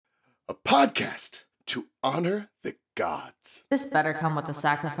a podcast to honor the gods. This better come with a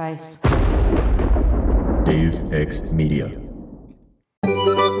sacrifice. Deus Ex Media.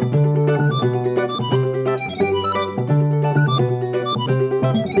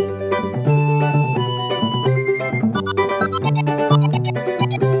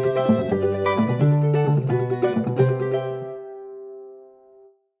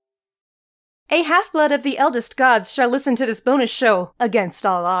 A half-blood of the eldest gods shall listen to this bonus show, against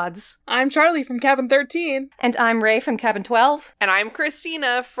all odds. I'm Charlie from Cabin 13. And I'm Ray from Cabin 12. And I'm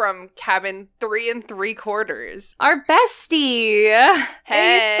Christina from Cabin 3 3/4. Our bestie!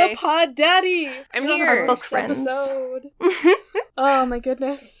 Hey, it's the Pod Daddy! I'm We're here. our book friends. Episode. Oh my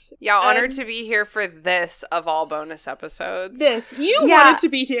goodness. Yeah, honored to be here for this of all bonus episodes. You wanted to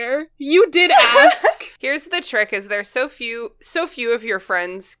be here. You did ask. Here's the trick, is there's so few of your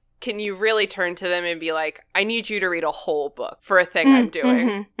friends. Can you really turn to them and be like, I need you to read a whole book for a thing I'm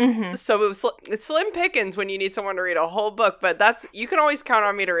doing? So it's slim pickings when you need someone to read a whole book, but you can always count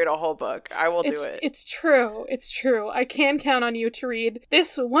on me to read a whole book. I will do it. It's true. It's true. I can count on you to read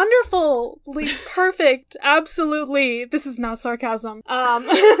this wonderfully perfect, absolutely, this is not sarcasm.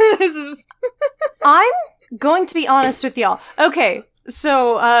 This is... I'm going to be honest with y'all. Okay.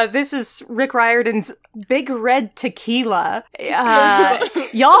 So, this is Rick Riordan's Big Red Tequila.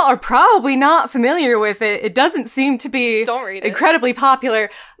 Y'all are probably not familiar with it. It doesn't seem to be Don't read it. Incredibly popular.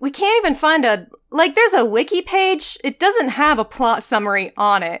 We can't even find there's a wiki page. It doesn't have a plot summary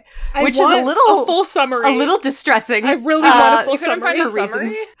on it, which is a full summary. A little distressing. I really want a full you couldn't summary. find a for summary?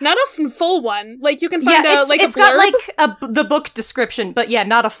 reasons. Not a full one. Like, you can find it's a got blurb. the book description, but yeah,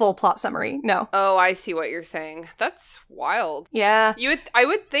 not a full plot summary. No. Oh, I see what you're saying. That's wild. Yeah. I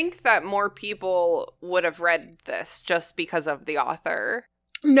would think that more people would have read this just because of the author.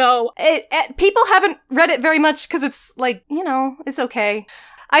 No. People haven't read it very much because it's like, it's okay.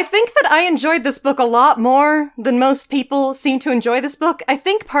 I think that I enjoyed this book a lot more than most people seem to enjoy this book. I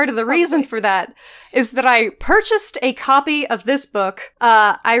think part of the reason for that is that I purchased a copy of this book.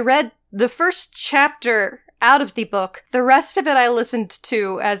 I read the first chapter out of the book. The rest of it I listened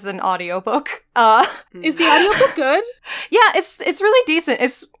to as an audiobook. Is the audiobook good? Yeah, it's really decent.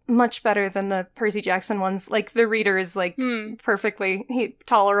 It's much better than the Percy Jackson ones. Like, the reader is perfectly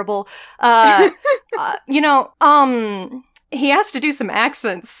tolerable. He has to do some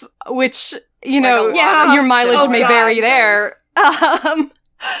accents, which, your mileage may vary there.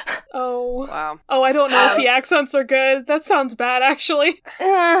 Oh. Wow. Oh, I don't know if the accents are good. That sounds bad, actually.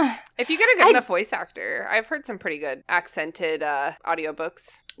 If you get a good enough voice actor, I've heard some pretty good accented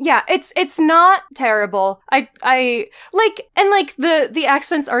audiobooks. Yeah, it's not terrible. The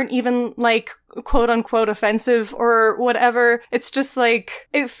accents aren't even like quote unquote offensive or whatever. It's just like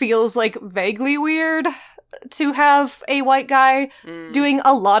it feels like vaguely weird to have a white guy doing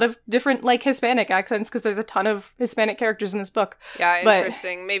a lot of different like Hispanic accents, because there's a ton of Hispanic characters in this book. Yeah,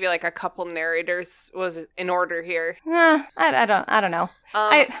 interesting. Maybe like a couple narrators was in order here. I don't know.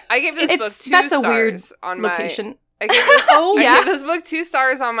 I gave this book 2 that's stars a weird on location. I gave this, yeah? I gave this book 2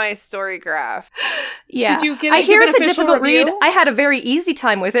 stars on my story graph. Yeah. Did you give I hear an it's a official difficult review? read. I had a very easy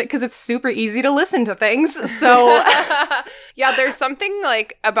time with it because it's super easy to listen to things. So yeah, there's something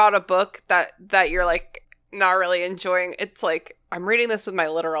like about a book that you're like not really enjoying. It's like, I'm reading this with my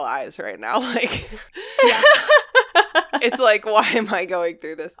literal eyes right now. Like, Yeah. it's like, why am I going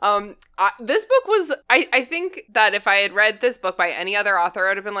through this? This book was, I think that if I had read this book by any other author,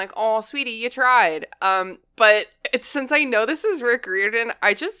 I would have been like, oh, sweetie, you tried. But since I know this is Rick Riordan,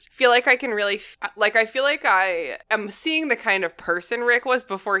 I just feel like I can really, I feel like I am seeing the kind of person Rick was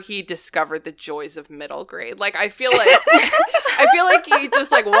before he discovered the joys of middle grade. Like, I feel like he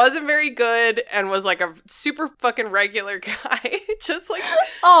just like wasn't very good and was like a super fucking regular guy. Just like,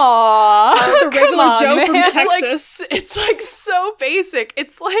 aww, the regular Joe from Texas. It's like so basic.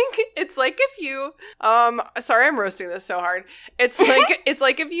 It's like if you sorry, I'm roasting this so hard. It's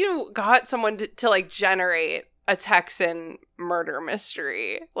like if you got someone to like generate a Texan murder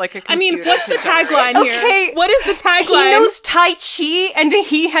mystery, like a computer. I mean, what's the tagline here? Okay, What is the tagline? He knows Tai Chi and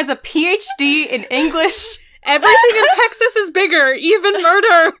he has a PhD in English. Everything in Texas is bigger, even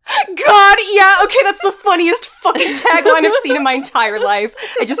murder. God, yeah, okay, that's the funniest fucking tagline I've seen in my entire life.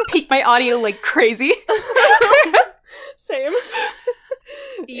 I just peaked my audio like crazy. Same.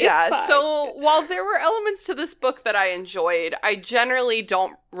 Yeah, so while there were elements to this book that I enjoyed, I generally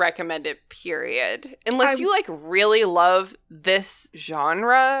don't recommend it, period. Unless you, like, really love this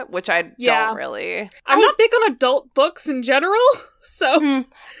genre, which I don't really. I'm not big on adult books in general, so...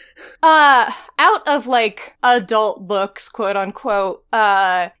 Out of, like, adult books, quote-unquote,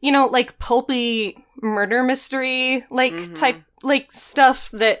 like, pulpy murder mystery, type,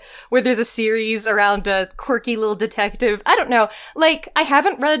 stuff where there's a series around a quirky little detective. I don't know. I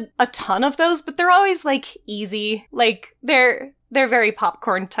haven't read a ton of those, but they're always, easy. They're very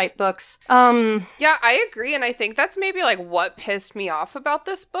popcorn type books. Yeah, I agree. And I think that's maybe what pissed me off about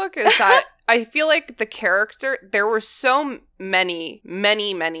this book is that I feel like there were so many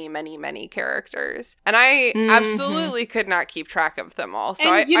characters. And I absolutely could not keep track of them all.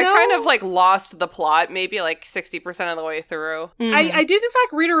 So I kind of lost the plot maybe 60% of the way through. I did in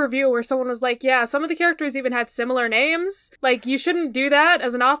fact read a review where someone was like, yeah, some of the characters even had similar names. You shouldn't do that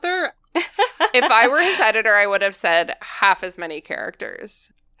as an author. If I were his editor, I would have said half as many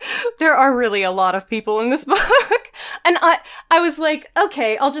characters. There are really a lot of people in this book. And I was like,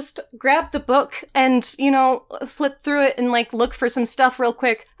 okay, I'll just grab the book and, flip through it and look for some stuff real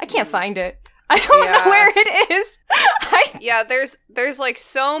quick. I can't find it. I don't know where it is. Yeah, there's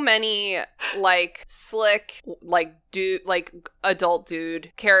so many slick adult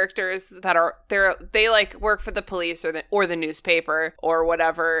dude characters that they work for the police or the newspaper or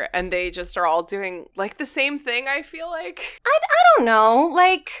whatever, and they just are all doing the same thing. I feel like I don't know.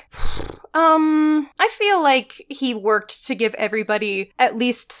 I feel like he worked to give everybody at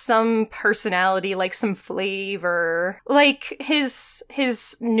least some personality, some flavor.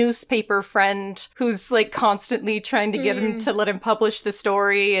 His newspaper friend who's who's trying to get him to let him publish the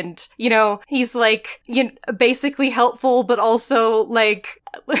story, and he's basically helpful but also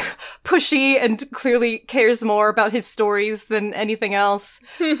pushy and clearly cares more about his stories than anything else.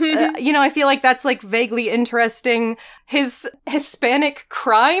 I feel like that's vaguely interesting. His Hispanic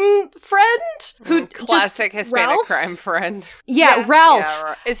crime friend who classic Hispanic Ralph? crime friend. Yeah, Ralph.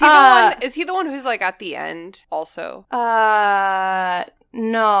 Yeah, is he the one? Is he the one who's at the end also?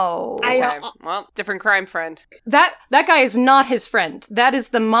 No. Okay. Well, different crime friend. That guy is not his friend. That is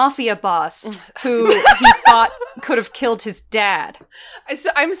the mafia boss who he thought could have killed his dad.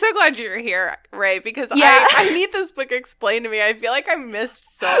 I'm so glad you're here, Ray, because Yeah. I need this book explained to me. I feel like I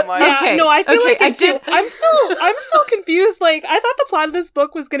missed so much. Yeah, Okay, no, I feel okay, like it too. I'm still confused. I thought the plot of this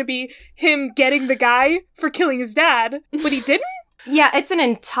book was gonna be him getting the guy for killing his dad, but he didn't? Yeah, it's an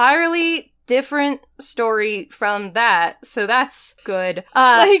entirely different story from that, so that's good.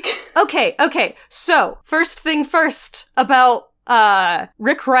 Okay, so, first thing first about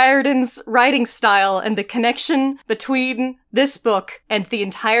Rick Riordan's writing style and the connection between this book and the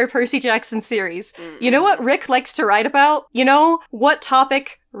entire Percy Jackson series. You know what Rick likes to write about? You know what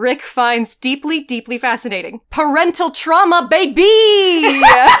topic Rick finds deeply, deeply fascinating? Parental trauma, baby!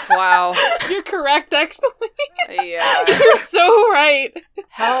 Wow. You're correct, actually. Yeah. You're so right.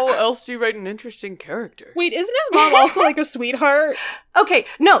 How else do you write an interesting character? Wait, isn't his mom also a sweetheart? Okay,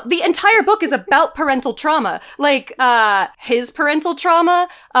 no, the entire book is about parental trauma. His parental trauma,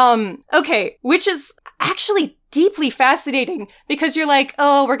 which is actually deeply fascinating because you're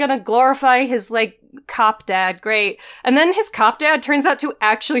oh, we're gonna glorify his, cop dad, great. And then his cop dad turns out to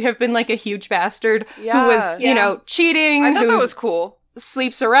actually have been, a huge bastard who was, cheating. I thought that was cool.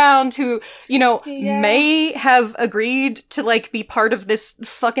 Sleeps around, who, may have agreed to, be part of this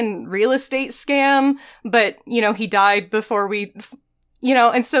fucking real estate scam, but, he died before we...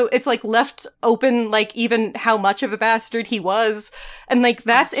 and so it's, left open, even how much of a bastard he was. And,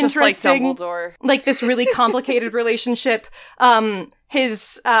 that's just interesting. Like Dumbledore. This really complicated relationship.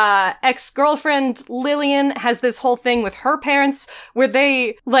 His ex-girlfriend, Lillian, has this whole thing with her parents where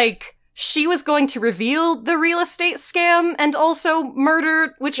they, she was going to reveal the real estate scam and also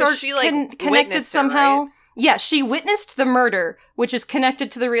murder, which are connected somehow. It, right? Yeah, she witnessed the murder, which is connected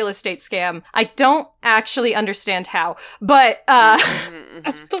to the real estate scam. I don't actually understand how, but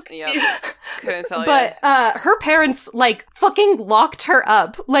I'm still confused. Yep. Couldn't tell you. But her parents fucking locked her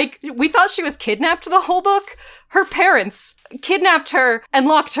up. We thought she was kidnapped the whole book. Her parents kidnapped her and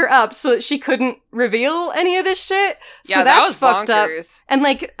locked her up so that she couldn't reveal any of this shit. Yeah, so that's that was fucked bonkers.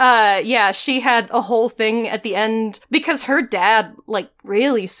 up. And she had a whole thing at the end because her dad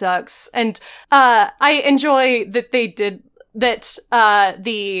really sucks. And I enjoy that they did that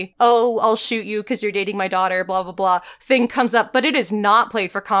I'll shoot you because you're dating my daughter, blah, blah, blah, thing comes up, but it is not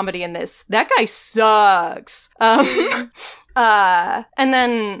played for comedy in this. That guy sucks. And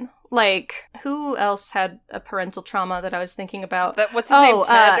then, who else had a parental trauma that I was thinking about? What's his name,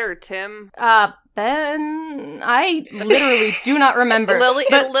 Ted or Tim? Ben, I literally do not remember.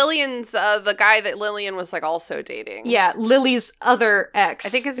 Lillian's, the guy that Lillian was also dating. Yeah, Lily's other ex. I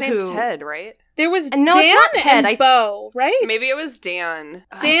think his name's Ted, right? There was No, Dan it's not Ted. and Bo, right? Maybe it was Dan.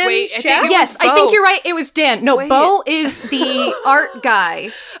 Dan Wait, I Chef? think it Yes, was I think Bo. you're right. It was Dan. No, Wait. Bo is the art guy.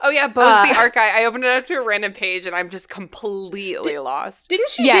 Oh yeah, Bo's the art guy. I opened it up to a random page and I'm just completely lost. Didn't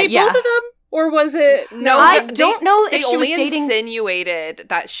she Yeah, date yeah. both of them? Or was it... No, I they- don't know They if she was only dating... insinuated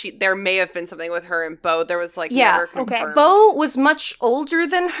that there may have been something with her and Beau. There was like Yeah. never Okay. confirmed. Beau was much older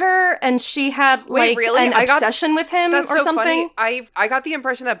than her, and she had Wait, like really? an obsession with him That's or so something. funny. I got the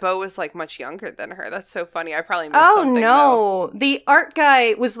impression that Beau was like much younger than her. That's so funny. I probably missed Oh something. no, the art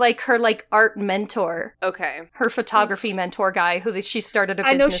guy was like her like art mentor, Though. Okay. her photography mentor guy who she started a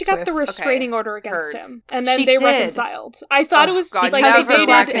I business know she got with. the restraining Okay. order against Heard. him, and then She they did. reconciled. I thought it was God, like never they dated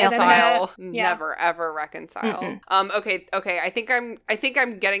reconcile. and then yeah. Never ever reconcile. Okay. I think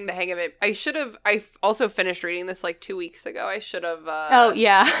I'm getting the hang of it. I also finished reading this like 2 weeks ago. I should have Oh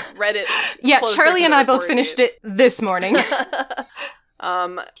yeah, read it. yeah. closer Charlie to and the I both record finished date. it this morning.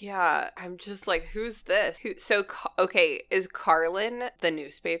 Yeah, I'm just like, who's this? Okay, is Carlin the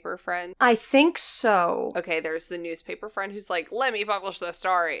newspaper friend? I think so. Okay, there's the newspaper friend who's like, let me publish the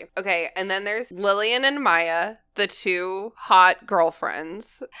story. Okay, and then there's Lillian and Maya, the two hot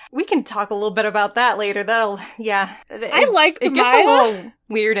girlfriends. We can talk a little bit about that later. Yeah. liked it gets Maya. a little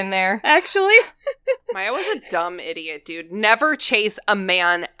weird in there. Actually, Maya was a dumb idiot, dude. Never chase a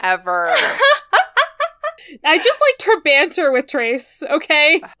man ever. I just liked her banter with Trace,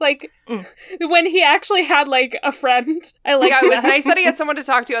 okay? Like, when he actually had, like, a friend. I like Yeah, it was that. nice that he had someone to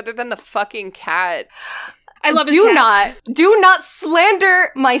talk to other than the fucking cat. I love his Do cat. not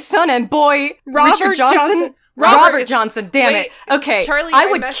slander my son and boy, Robert Richard Johnson. Johnson. Robert Johnson, damn Wait, it. Okay, Charlie, I I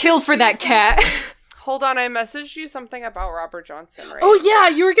would messaged kill for you that cat. Hold on, I messaged you something about Robert Johnson, right? Oh, yeah,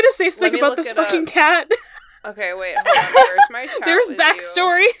 you were gonna say something me about look this it fucking up. cat. Okay, wait, hold on. Where's my chat There's with you?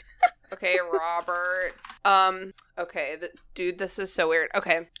 backstory. Okay, Robert. Okay, dude, this is so weird.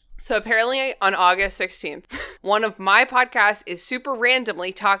 Okay, so apparently on August 16th, one of my podcasts is super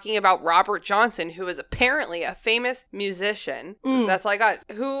randomly talking about Robert Johnson, who is apparently a famous musician. That's all I got.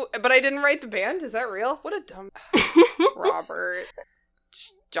 But I didn't write the band. Is that real? What a dumb... Robert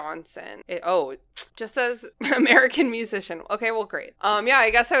Johnson. It just says American musician. Okay, well, great. Yeah, I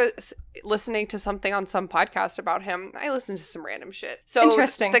guess I was listening to something on some podcast about him. I listened to some random shit. So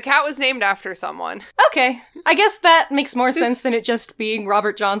Interesting. The cat was named after someone. Okay, I guess that makes more sense than it just being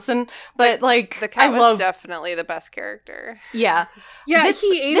Robert Johnson. But like, The cat I was love, definitely the best character. yeah, Yeah, This-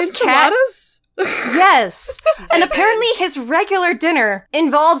 he ate this cat- enchiladas? yes. And apparently his regular dinner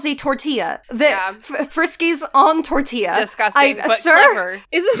involves a tortilla. Yeah. Frisky's on tortilla. Disgusting, but sir, clever.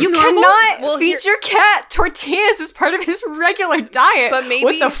 Is this you normal? cannot Well, feed your cat tortillas as part of his regular diet. But maybe-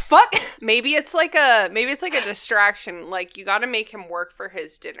 what the fuck? Maybe it's like a distraction. Like, you gotta make him work for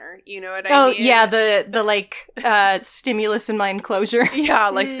his dinner. You know what I Oh mean? yeah, the like stimulus in my enclosure. Yeah,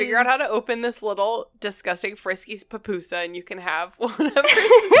 like figure out how to open this little disgusting Frisky's papusa and you can have whatever.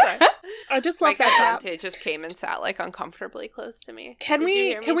 I just My love cat that cat. Dante just came and sat like uncomfortably close to me. Can Did you we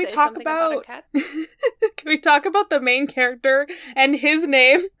hear can me we say talk something a about cat? can we talk about the main character and his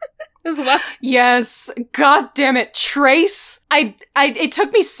name as well? Yes, god damn it, Trace. It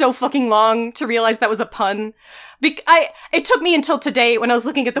took me so fucking long to realize that was a pun. It took me until today when I was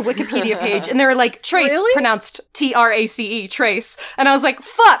looking at the Wikipedia page and they were like, Trace, Really? pronounced Trace, Trace. And I was like,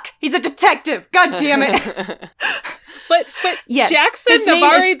 fuck, he's a detective, god damn it. But Yes, Jackson his name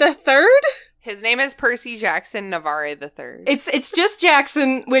Navari is- the Third? His name is Percy Jackson Navarre III. It's just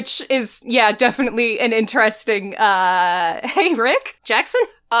Jackson, which is, yeah, definitely an interesting, hey, Rick? Jackson?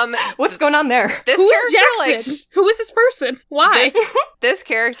 What's going on there? This Who is character, Jackson? Who is this person? Why? this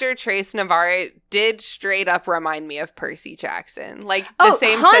character, Trace Navarre, did straight up remind me of Percy Jackson. Like, the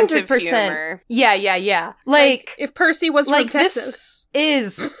same sense of 100%. humor. Yeah. Like if Percy was from like, this Texas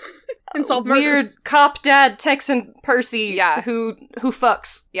is and solved weird murders. cop dad Texan Percy Yeah. who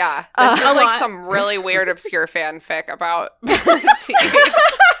fucks. Yeah. This is a like lot. some really weird, obscure fanfic about Percy.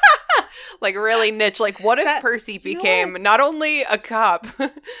 Like, really niche. Like, what if That- Percy you know became not only a cop,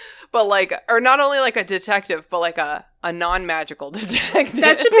 but like, or not only like a detective, but like a non-magical detective?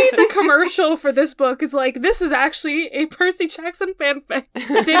 That should be the commercial for this book. Is like, this is actually a Percy Jackson fanfic.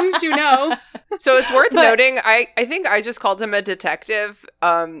 Didn't you know? So it's worth But- noting, I think I just called him a detective,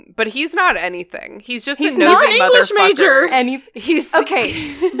 but he's not anything. He's just He's a nosy not an English motherfucker. major. And He's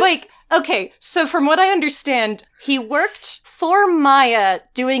okay, so from what I understand, he worked for Maya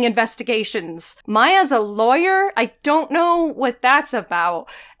doing investigations. Maya's a lawyer. I don't know what that's about.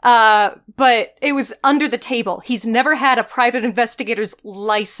 But it was under the table. He's never had a private investigator's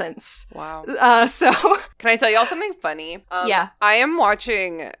license. Wow. So Can I tell y'all something funny? Yeah. I am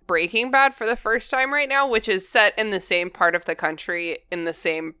watching Breaking Bad for the first time right now, which is set in the same part of the country, in the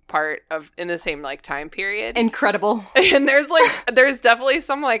same like time period. incredible. And there's definitely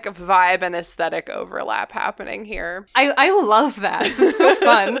some like vibe and aesthetic overlap happening here. I love that. It's so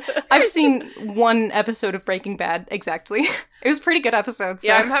fun. I've seen one episode of Breaking Bad, exactly. It was a pretty good episode. So.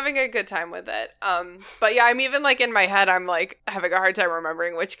 Yeah, I'm having a good time with it. But yeah, I'm even like in my head, I'm like having a hard time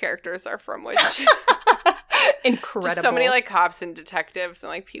remembering which characters are from which. Incredible. Just so many like cops and detectives and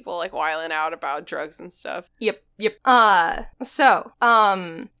like people like whiling out about drugs and stuff. Yep.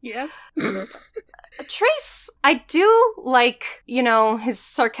 Yes. Trace, I do like, his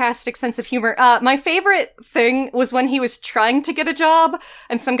sarcastic sense of humor. My favorite thing was when he was trying to get a job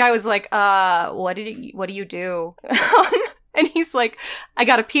and some guy was like, what do you do? And he's like, I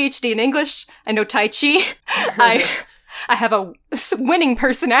got a PhD in English. I know Tai Chi. I have a winning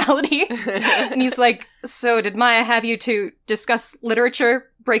personality. And he's like, so did Maya have you to discuss literature,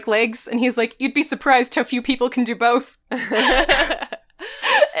 break legs? And he's like, you'd be surprised how few people can do both.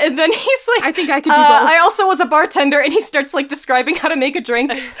 And then he's like, I think I could do both. I also was a bartender, and he starts like describing how to make a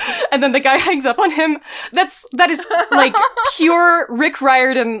drink. And then the guy hangs up on him. That is like pure Rick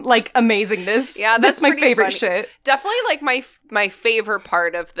Riordan like amazingness. Yeah, that's my favorite funny. shit. Definitely like my favorite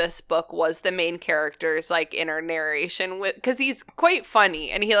part of this book was the main character's like inner narration with, because he's quite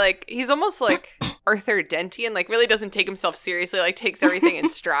funny and he's almost like Arthur Dentian, like really doesn't take himself seriously, like takes everything in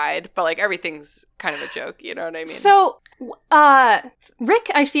stride, but like everything's kind of a joke, you know what I mean? So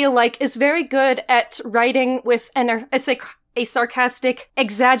Rick, I feel like, is very good at writing with it's like a sarcastic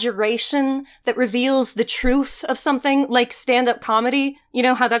exaggeration that reveals the truth of something, like stand-up comedy. You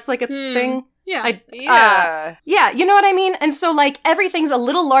know how that's like a thing? Yeah. Yeah, you know what I mean? And so, like, everything's a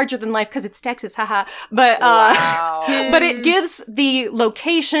little larger than life because it's Texas, haha. But, wow. But it gives the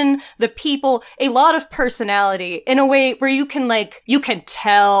location, the people, a lot of personality in a way where you can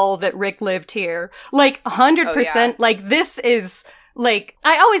tell that Rick lived here. Like, 100%. Oh, yeah. Like, this is... Like,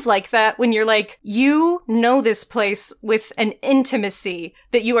 I always like that when you're like, you know this place with an intimacy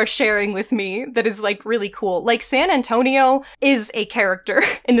that you are sharing with me that is, like, really cool. Like, San Antonio is a character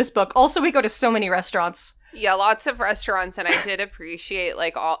in this book. Also, we go to so many restaurants. Yeah, lots of restaurants, and I did appreciate,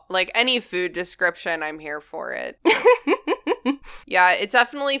 any food description, I'm here for it. Yeah, it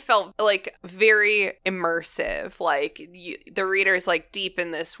definitely felt, like, very immersive. Like, the reader's, like, deep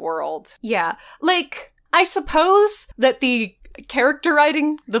in this world. Yeah. Like, I suppose that the character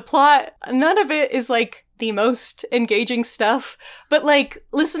writing, the plot, none of it is like the most engaging stuff, but like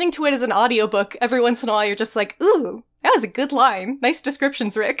listening to it as an audiobook, every once in a while you're just like, ooh, that was a good line. Nice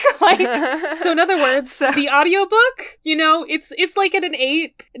descriptions, Rick. Like, so in other words, the audiobook, it's like at an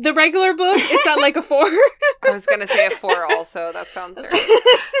 8. The regular book, it's at like a 4. I was gonna say a 4 also. That sounds right.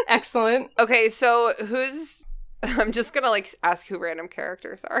 Excellent. Okay, so I'm just gonna like ask who random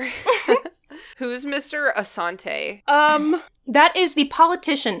characters are. Who's Mr. Asante? That is the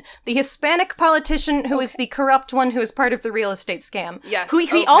politician, the Hispanic politician who is the corrupt one who is part of the real estate scam. Yes. Who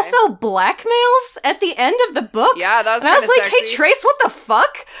he also blackmails at the end of the book. Yeah, that was. And I was like, sexy. Hey, Trace, what the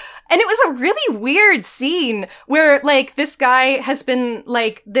fuck? And it was a really weird scene where, like, this guy has been,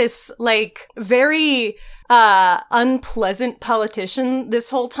 like, this, like, very unpleasant politician this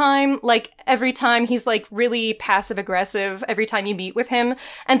whole time. Like, every time he's, like, really passive-aggressive every time you meet with him.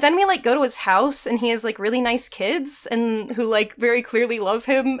 And then we, like, go to his house, and he has, like, really nice kids, and who, like, very clearly love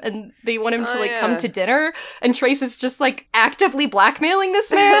him, and they want him to, like, come to dinner. And Trace is just, like, actively blackmailing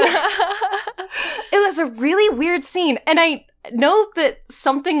this man. It was a really weird scene, and I know that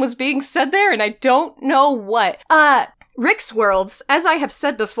something was being said there, and I don't know what. Rick's worlds, as I have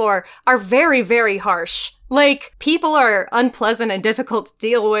said before, are very, very harsh. Like, people are unpleasant and difficult to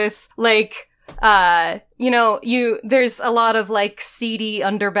deal with. Like, there's a lot of, like, seedy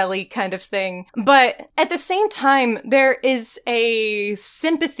underbelly kind of thing. But at the same time, there is a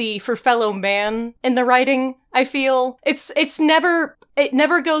sympathy for fellow man in the writing, I feel. It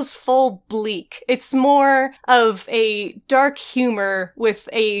never goes full bleak. It's more of a dark humor with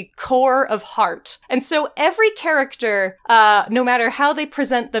a core of heart. And so every character, no matter how they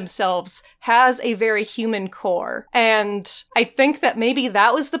present themselves, has a very human core. And I think that maybe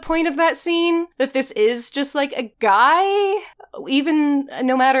that was the point of that scene, that this is just like a guy, even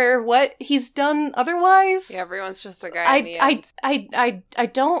no matter what he's done otherwise. Yeah, everyone's just a guy in the end. I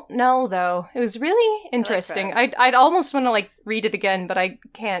don't know, though. It was really interesting. I'd almost want to, like, read it again, but I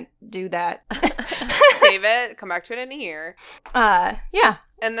can't do that. Save it, come back to it in a year. Yeah.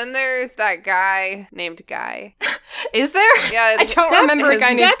 And then there's that guy named Guy. Is there? Yeah, I don't remember a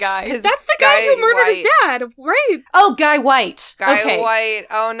guy named Guy. That's the guy who murdered his dad, right? Oh, Guy White. Guy White.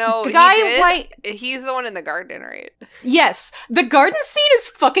 Oh, no. Guy White. He's the one in the garden, right? Yes. The garden scene is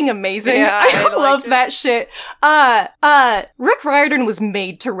fucking amazing. Yeah, I love that shit. Rick Riordan was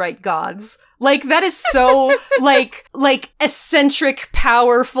made to write gods. Like, that is so, like, eccentric,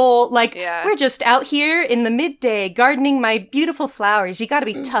 powerful, like, we're just out here in the midday gardening my beautiful flowers. You gotta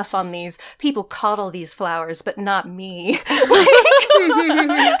be tough on these. People coddle these flowers, but not me.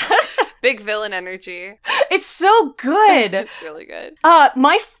 Big villain energy. It's so good. It's really good.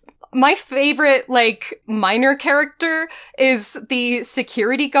 My favorite, like, minor character is the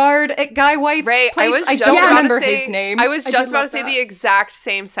security guard at Guy White's place. I don't remember his name. I was just about to say the exact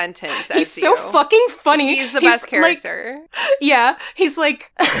same sentence as He's so fucking funny. He's the best character. Like, he's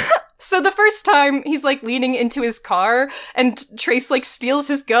like... So the first time, he's, like, leaning into his car, and Trace, like, steals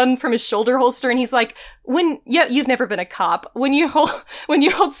his gun from his shoulder holster, and he's like, you've never been a cop. When you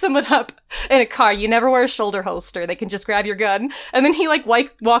hold someone up in a car, you never wear a shoulder holster. They can just grab your gun. And then he, like,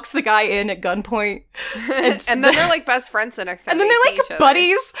 walks the guy in at gunpoint. And then they're, like, best friends the next time. And then they're, like,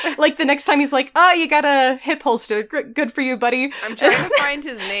 buddies. Like, the next time he's like, you got a hip holster. Good for you, buddy. I'm trying to find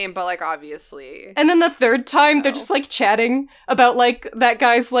his name, but, like, obviously. And then the third time, they're just, like, chatting about, like, that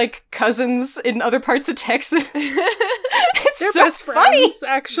guy's, like, cousins in other parts of Texas. It's They're so best funny. friends,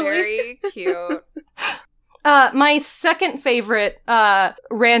 actually. Very cute. My second favorite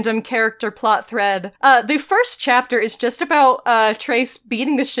random character plot thread, the first chapter is just about Trace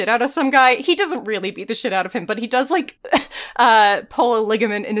beating the shit out of some guy. He doesn't really beat the shit out of him, but he does, like, pull a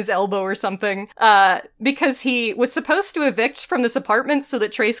ligament in his elbow or something, because he was supposed to evict from this apartment so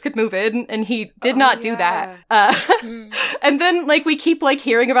that Trace could move in, and he did not do that. And then, like, we keep, like,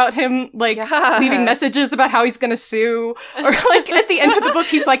 hearing about him, like, leaving messages about how he's gonna sue, or, like, at the end of the book,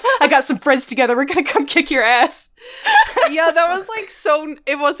 he's like, I got some friends together, we're gonna come kick your ass. Yeah, that was like so.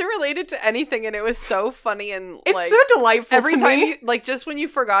 It wasn't related to anything, and it was so funny and it's like so delightful. Every to time, me. like just when you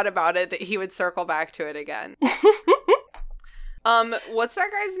forgot about it, that he would circle back to it again. What's that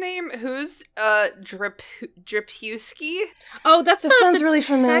guy's name? Who's Drapewski? Oh, that sounds really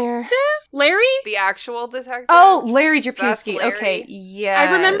familiar. Larry? The actual detective? Oh, Larry Drapewski. Larry. Okay, yeah.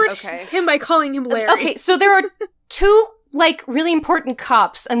 I remembered him by calling him Larry. Okay, so there are two, like, really important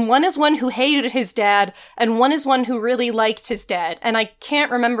cops, and one is one who hated his dad, and one is one who really liked his dad, and I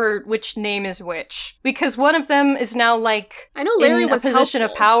can't remember which name is which, because one of them is now, like, I know Larry in was a position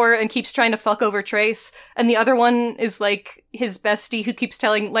helpful. of power and keeps trying to fuck over Trace, and the other one is, like, his bestie who keeps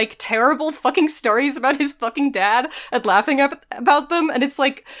telling, like, terrible fucking stories about his fucking dad and laughing about them, and it's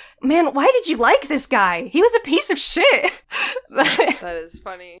like, man, why did you like this guy? He was a piece of shit. That is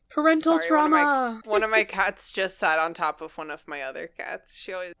funny. Parental Sorry, trauma. One of my cats just sat on top of one of my other cats.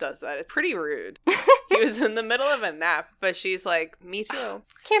 She always does that. It's pretty rude. He was in the middle of a nap, but she's like, me too.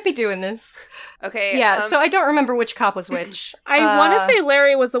 Can't be doing this. Okay. Yeah, so I don't remember which cop was which. I want to say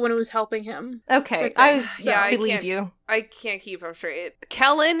Larry was the one who was helping him. Okay, I I believe can't- you. I can't keep them straight.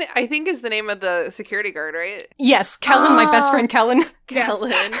 Kellen, I think, is the name of the security guard, right? Yes, Kellen, my best friend Kellen.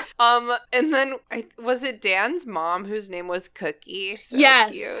 Kellen. And then was it Dan's mom whose name was Cookie? So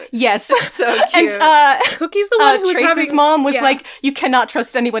Yes. cute. Yes. So cute. And Cookie's the one who was Trace's having... mom was yeah. like, you cannot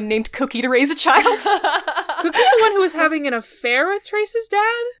trust anyone named Cookie to raise a child. Cookie's the one who was having an affair with Trace's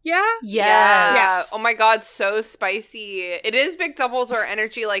dad? Yeah? Yes. Yeah. Oh my god, so spicy. It is Big Dumbledore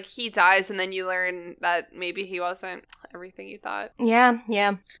energy, like he dies and then you learn that maybe he wasn't everything you thought. Yeah.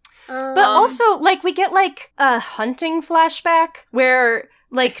 But also, like, we get, like, a hunting flashback where,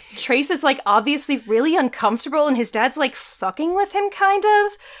 like, Trace is, like, obviously really uncomfortable and his dad's, like, fucking with him, kind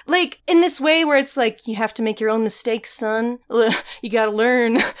of. Like, in this way where it's like, you have to make your own mistakes, son. You gotta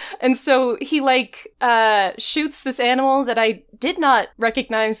learn. And so he, like, shoots this animal that I did not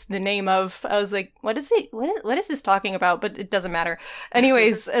recognize the name of. I was like, what is this talking about? But it doesn't matter.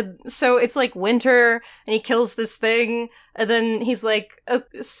 Anyways, so it's, like, winter, and he kills this thing. And then he's like,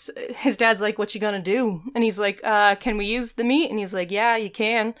 his dad's like, what you gonna do? And he's like, can we use the meat? And he's like, yeah, you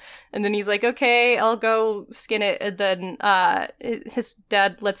can. And then he's like, okay, I'll go skin it. And then, his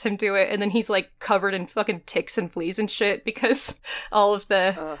dad lets him do it. And then he's like covered in fucking ticks and fleas and shit because all of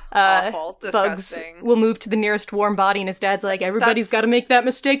the, awful. bugs Disgusting. will move to the nearest warm body. And his dad's like, everybody's gotta make that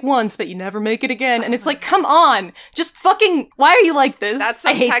mistake once, but you never make it again. And it's like, come on, just fucking, why are you like this? That's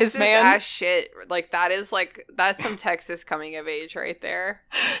some I hate Texas this man. ass shit. Like that's some Texas coming of age right there.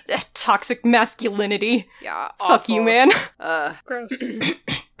 Toxic masculinity. Yeah. Fuck awful. you, man. Gross.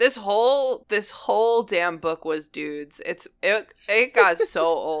 This whole damn book was dudes. It got so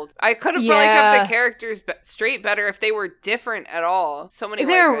old. I could have probably kept the characters straight better if they were different at all. So many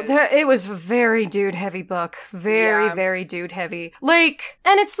white guys. It was very dude heavy book. Very dude heavy. Like,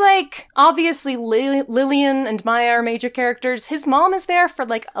 and it's like, obviously Lillian and Maya are major characters. His mom is there for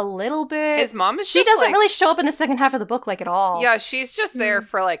like a little bit. His mom is She just, doesn't like- really show up in the second half of the book like at all. Yeah, she's just there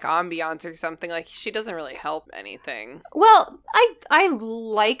for like ambiance or something. Like she doesn't really help anything. Well, I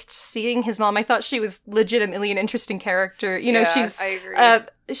like liked seeing his mom. I thought she was legitimately an interesting character. You know, I agree.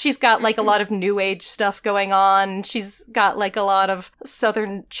 She's got like a lot of new age stuff going on. She's got like a lot of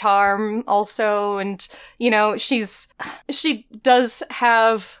southern charm also, and you know, she does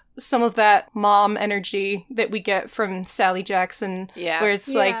have some of that mom energy that we get from Sally Jackson, where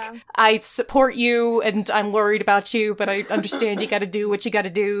it's like, I support you and I'm worried about you, but I understand you gotta do what you gotta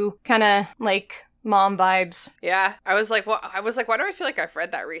do, kind of like mom vibes. Yeah, I was like, why do I feel like I've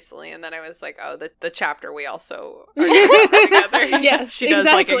read that recently? And then I was like, oh, the chapter we also are together. Yes, she does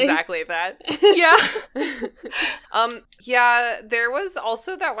like exactly that. Yeah. Yeah, there was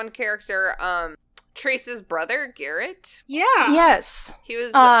also that one character, Trace's brother, Garrett. Yeah. Yes. He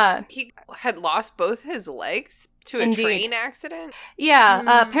was, he had lost both his legs to a train accident.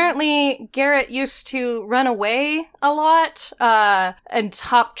 Yeah, apparently Garrett used to run away a lot, and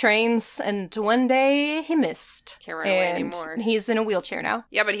hop trains, and one day he missed. Can't run away anymore. He's in a wheelchair now.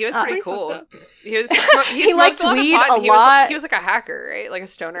 Yeah, but he was pretty cool. He liked weed a lot. He was like a hacker, right? Like a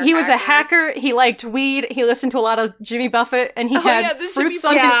stoner He was a hacker, he liked weed, he listened to a lot of Jimmy Buffett, and he had fruits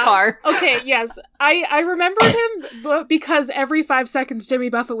on his car. Okay, yes. I remembered him because every 5 seconds Jimmy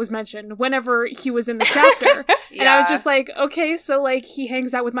Buffett was mentioned whenever he was in the chapter. And I was just like, okay, so, like, he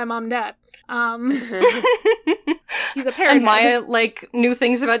hangs out with my mom and dad. He's a parent. And Maya, like, knew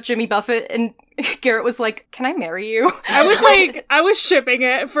things about Jimmy Buffett, and Garrett was like, can I marry you? I was shipping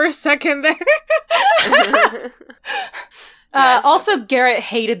it for a second there. Also, Garrett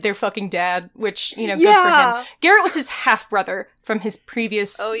hated their fucking dad, which, you know, good for him. Garrett was his half-brother from his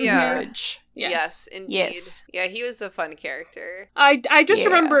previous marriage. Yes, indeed. Yes. Yeah, he was a fun character. I just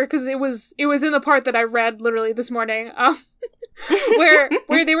remember because it was in the part that I read literally this morning, where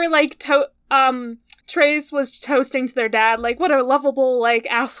they were like Trace was toasting to their dad, like, what a lovable, like,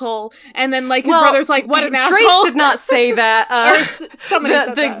 asshole. And then, like, his brother's like, what an asshole. Trace did not say that. Somebody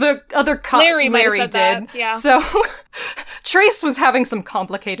said that. The other Larry did. That. Yeah. So, Trace was having some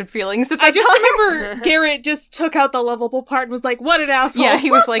complicated feelings at that I just time. remember Garrett just took out the lovable part and was like, what an asshole. Yeah,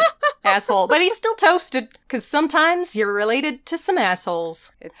 he was like, asshole. But he still toasted, because sometimes you're related to some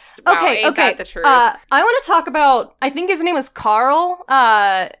assholes. Ain't that the truth? I want to talk about, I think his name was Carl,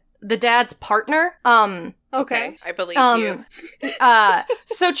 the dad's partner. Okay, I believe you.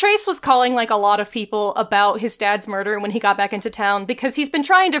 So Trace was calling, like, a lot of people about his dad's murder when he got back into town, because he's been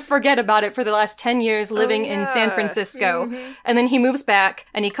trying to forget about it for the last 10 years living in San Francisco. Mm-hmm. And then he moves back,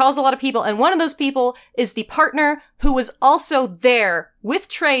 and he calls a lot of people, and one of those people is the partner who was also there with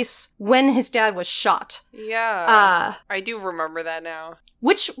Trace when his dad was shot. Yeah. I do remember that now.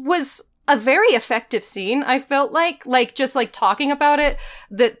 Which was a very effective scene, I felt like just like talking about it,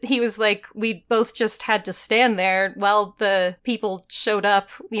 that he was like, we both just had to stand there while the people showed up,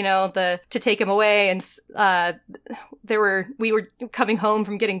 you know, to take him away, and we were coming home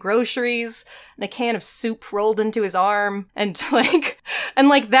from getting groceries, and a can of soup rolled into his arm, and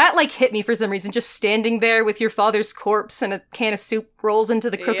that like hit me for some reason, just standing there with your father's corpse and a can of soup rolls into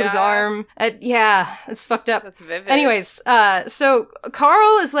the crooker's arm. It's fucked up. That's vivid. Anyways, so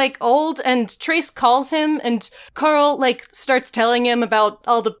Carl is like old, and Trace calls him, and Carl like starts telling him about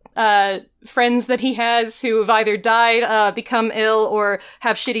all the friends that he has who have either died, become ill, or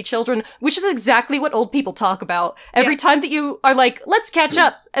have shitty children, which is exactly what old people talk about. Every time that you are like, let's catch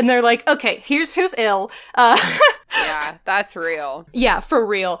up, and they're like, okay, here's who's ill. Yeah, that's real. Yeah, for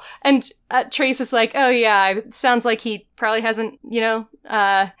real. And Trace is like, oh yeah, it sounds like he probably hasn't, you know,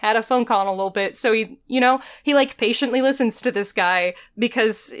 had a phone call in a little bit. So he like patiently listens to this guy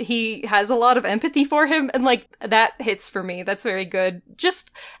because he has a lot of empathy for him. And like, that hits for me. That's very good.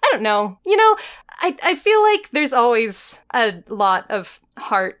 Just, I don't know. You know, I feel like there's always a lot of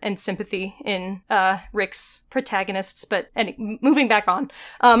heart and sympathy in Rick's protagonists, but moving back on.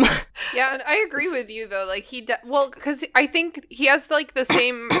 Yeah, and I agree with you though. Like because I think he has like the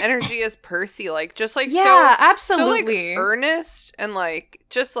same energy as Percy, like just like absolutely, so like earnest and like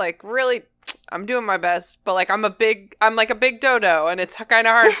just like really. I'm doing my best, but like I'm like a big dodo, and it's kind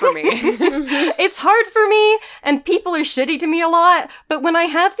of hard for me. It's hard for me, and people are shitty to me a lot, but when I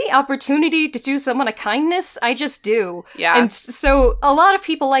have the opportunity to do someone a kindness, I just do. Yeah. And so a lot of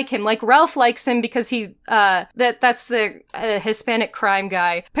people like him. Like Ralph likes him because he that's the Hispanic crime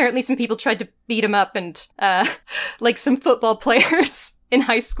guy. Apparently some people tried to beat him up, and like some football players in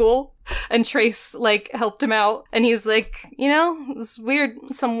high school, and Trace like helped him out, and he's like, you know, it's weird,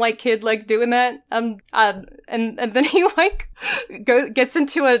 some white kid like doing that, and then he like gets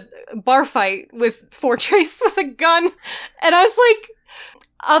into a bar fight for Trace with a gun, and I was like,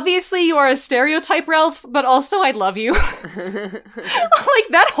 obviously you are a stereotype, Ralph, but also I love you. Like,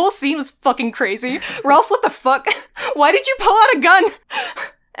 that whole scene was fucking crazy. Ralph, what the fuck? Why did you pull out a gun?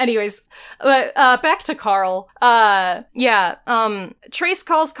 Anyways, back to Carl. Trace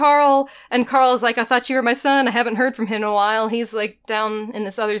calls Carl, and Carl's like, I thought you were my son. I haven't heard from him in a while. He's like down in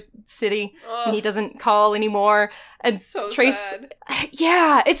this other city, and he doesn't call anymore. And So Trace, sad.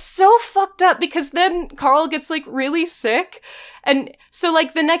 yeah, it's so fucked up because then Carl gets like really sick. And so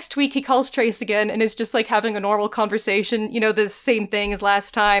like the next week he calls Trace again and is just like having a normal conversation, the same thing as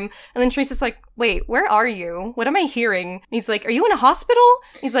last time. And then Trace is like, wait, where are you? What am I hearing? And he's like, are you in a hospital?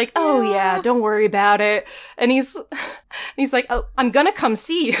 He's like, oh yeah, don't worry about it. And he's like, oh, I'm gonna come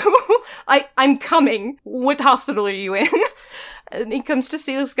see you. I'm coming. What hospital are you in? And he comes to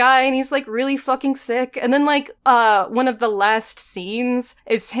see this guy, and he's, like, really fucking sick. And then, like, one of the last scenes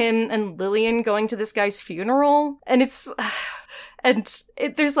is him and Lillian going to this guy's funeral. And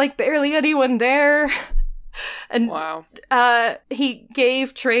there's, like, barely anyone there. And, Wow. He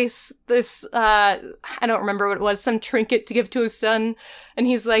gave Trace this, I don't remember what it was, some trinket to give to his son. And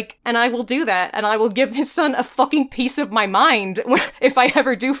he's like, and I will do that. And I will give his son a fucking piece of my mind if I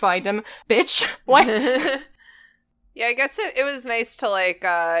ever do find him. Bitch. What? Yeah, I guess it was nice to, like,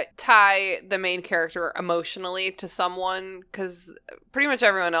 tie the main character emotionally to someone, because pretty much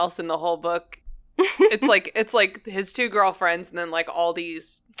everyone else in the whole book, it's like his two girlfriends and then, like, all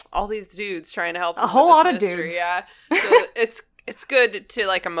these dudes trying to help him a whole with lot this of mystery. dudes. Yeah, so it's good to,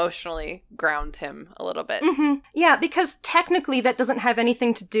 like, emotionally ground him a little bit. Mm-hmm. Yeah, because technically that doesn't have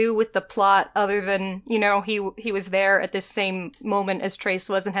anything to do with the plot other than, he was there at this same moment as Trace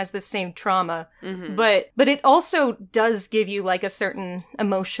was and has this same trauma. Mm-hmm. But it also does give you, like, a certain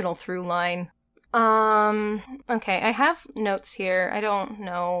emotional through line. Okay, I have notes here. I don't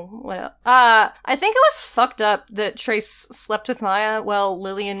know what I think it was fucked up that Trace slept with Maya while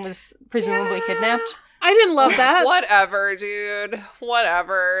Lillian was presumably kidnapped. I didn't love that. Whatever, dude.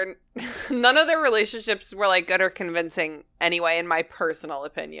 Whatever. None of their relationships were, like, good or convincing anyway, in my personal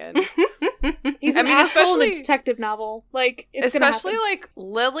opinion. He's an asshole in a detective novel. Like, it's especially, gonna happen. like,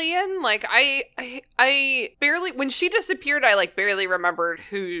 Lillian, like, I barely, when she disappeared, I, like, barely remembered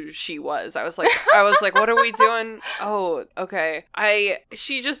who she was. I was like, what are we doing? Oh, okay.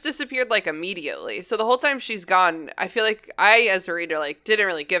 She just disappeared, like, immediately. So the whole time she's gone, I feel like I, as a reader, like, didn't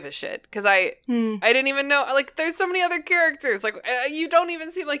really give a shit. Because I didn't even know, like, there's so many other characters. Like, you don't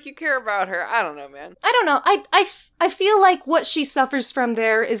even seem like you care about her. I don't know, man. I don't know. I feel like what she suffers from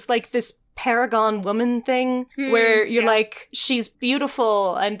there is like this paragon woman thing where you're like, she's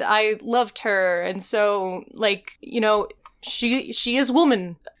beautiful and I loved her, and so like, she is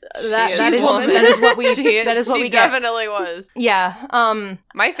woman. That is what we She get. definitely was. Yeah.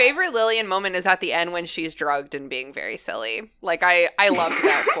 My favorite Lillian moment is at the end when she's drugged and being very silly. Like, I loved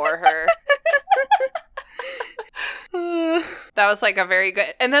that for her. That was like a very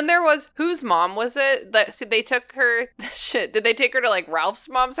good. And then there was, whose mom was it? They took her. Shit, did they take her to like Ralph's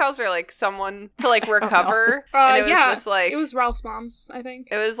mom's house or like someone to like recover? And it was this like, it was Ralph's mom's, I think.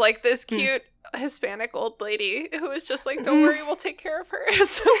 It was like this cute Hispanic old lady who was just like, "Don't worry, we'll take care of her." It was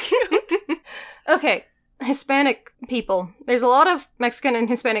so cute. Okay. Hispanic people. There's a lot of Mexican and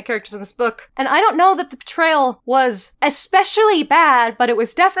Hispanic characters in this book, and I don't know that the portrayal was especially bad, but it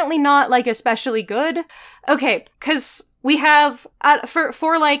was definitely not, like, especially good. Okay, because we have,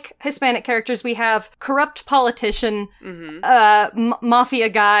 for like, Hispanic characters, we have corrupt politician, mafia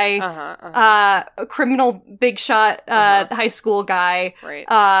guy, criminal big shot, high school guy, right.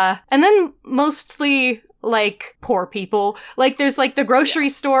 And then mostly like poor people. Like there's like the grocery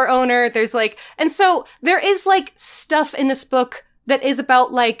store owner, there's like, and so there is like stuff in this book that is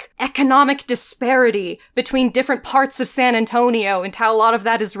about like economic disparity between different parts of San Antonio and how a lot of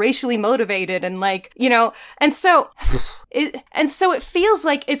that is racially motivated and like, and so it feels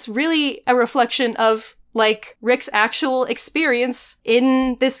like it's really a reflection of like Rick's actual experience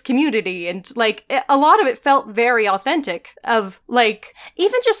in this community, and like a lot of it felt very authentic, of like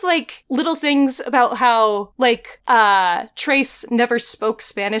even just like little things about how like Trace never spoke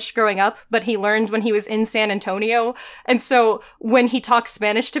Spanish growing up, but he learned when he was in San Antonio, and so when he talks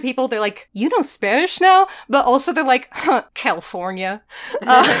Spanish to people, they're like, "You know Spanish now?" But also they're like, "Huh, California."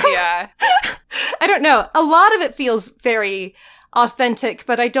 Yeah. I don't know. A lot of it feels very authentic,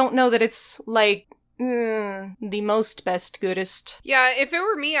 but I don't know that it's like the most best goodest. Yeah, if it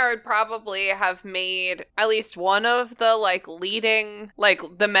were me, I would probably have made at least one of the like leading, like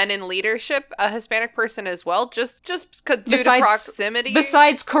the men in leadership, a Hispanic person as well, just due to proximity.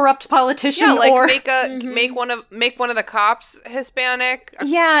 Besides corrupt politician, yeah, like or make one of the cops Hispanic.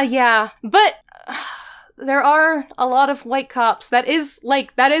 Yeah, but there are a lot of white cops. That is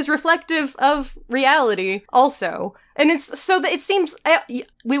reflective of reality also. And it's so that it seems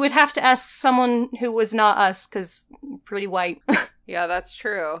we would have to ask someone who was not us, because we're pretty white. Yeah, that's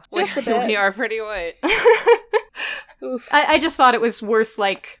true. Just a bit. We are pretty white. Oof. I just thought it was worth,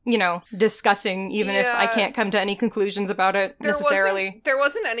 discussing, even if I can't come to any conclusions about it necessarily. There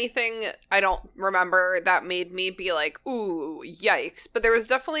wasn't anything I don't remember that made me be like, ooh, yikes. But there was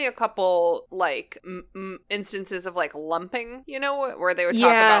definitely a couple, instances of, lumping, where they would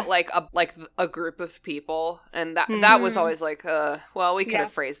talk about, a group of people. And that was always we could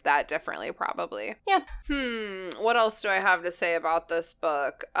have phrased that differently, probably. Yeah. What else do I have to say about this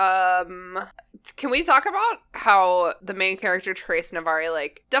book? Can we talk about how the main character, Trace Navarre,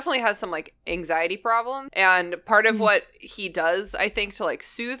 definitely has some, anxiety problem? And part of what he does, I think, to,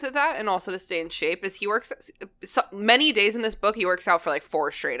 soothe that and also to stay in shape is he works many days in this book, he works out for,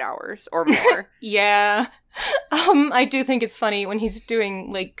 4 straight hours or more. Yeah. I do think it's funny when he's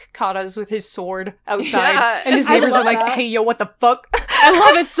doing, katas with his sword outside, and his neighbors are like, hey, yo, what the fuck? I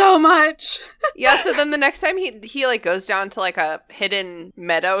love it so much. Yeah, so then the next time he goes down to, a hidden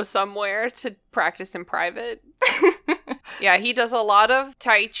meadow somewhere to practice in private. Yeah, he does a lot of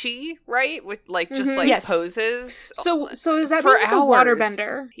Tai Chi, right? With, Yes. poses. So does that for mean he's a hours.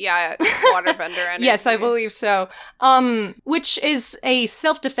 waterbender? Yeah, waterbender energy. Yes, I believe so. Which is a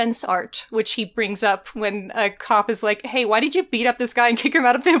self-defense art, which he brings up when a cop is like, hey, why did you beat up this guy and kick him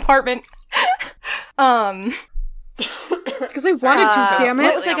out of the apartment? Because I wanted to, damn it.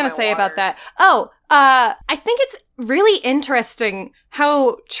 What was I going to say about that? Oh, I think it's really interesting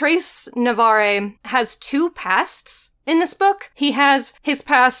how Trace Navarre has 2 pasts in this book. He has his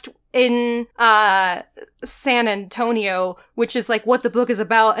past in San Antonio, which is what the book is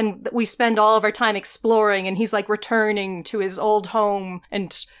about, and we spend all of our time exploring, and he's returning to his old home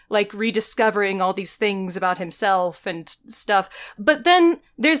and rediscovering all these things about himself and stuff. But then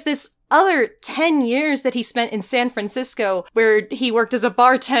there's this other 10 years that he spent in San Francisco, where he worked as a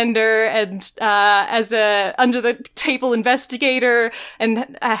bartender and as a under-the-table investigator,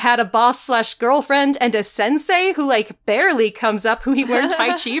 and had a boss/girlfriend and a sensei who barely comes up, who he learned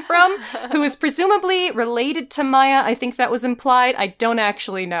Tai Chi from, who is presumably related to Maya. I think that was implied. I don't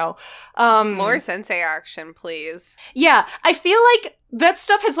actually know. More sensei action, please. Yeah, I feel like that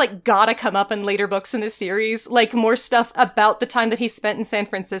stuff has gotta come up in later books in this series, more stuff about the time that he spent in San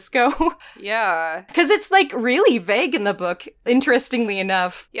Francisco. Yeah. Because it's really vague in the book, interestingly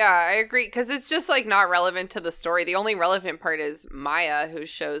enough. Yeah, I agree, because it's just not relevant to the story. The only relevant part is Maya, who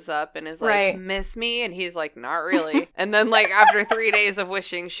shows up and is Right. miss me? And he's not really. And then after 3 days of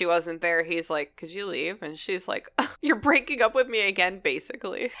wishing she wasn't there, he's like, could you leave? And she's like, you're breaking up with me again,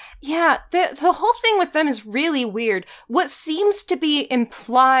 basically. Yeah, the whole thing with them is really weird. What seems to be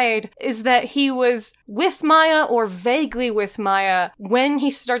implied is that he was with Maya, or vaguely with Maya, when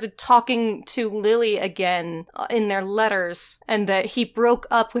he started talking to Lily again in their letters, and that he broke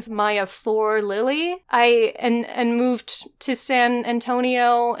up with Maya for Lily. And moved to San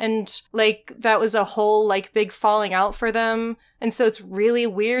Antonio, and that was a whole big falling out for them. And so it's really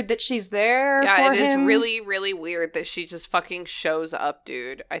weird that she's there for him. Yeah, it is really, really weird that she just fucking shows up,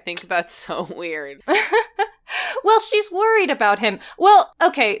 dude. I think that's so weird. Well, she's worried about him. Well,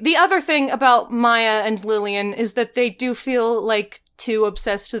 okay, the other thing about Maya and Lillian is that they do feel too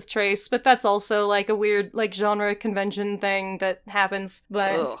obsessed with Trace, but that's also a weird genre convention thing that happens.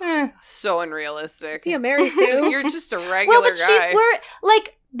 But so unrealistic. Is he a Mary Sue? You're just a regular but guy. She's worried.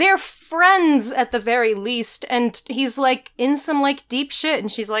 They're friends at the very least, and he's in some deep shit,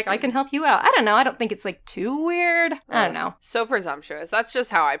 and she's like, I can help you out. I don't know. I don't think it's too weird. I don't know. So presumptuous. That's just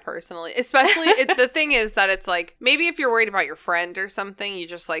how I personally, especially the thing is that it's maybe if you're worried about your friend or something, you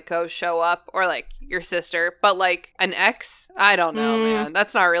just go show up, or your sister, but an ex, I don't know, man.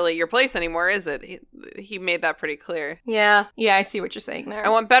 That's not really your place anymore, is it? He made that pretty clear. Yeah, I see what you're saying there. I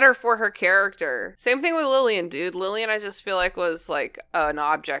want better for her character. Same thing with Lillian, dude. Lillian, I just feel was an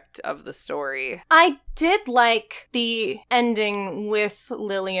object of the story. I did like the ending with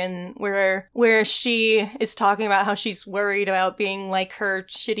Lillian, where she is talking about how she's worried about being like her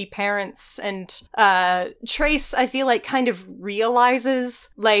shitty parents, and Trace, I feel kind of realizes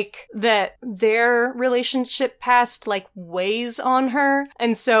that their relationship past weighs on her,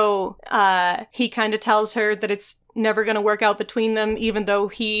 and so he kind of tells her that it's never gonna work out between them, even though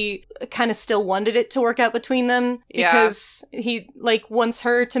he kind of still wanted it to work out between them, because he wants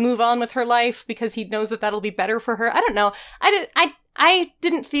her to move on with her life, because he knows that that'll be better for her. I don't know. I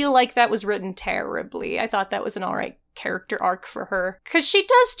didn't feel like that was written terribly. I thought that was an alright character arc for her. Because she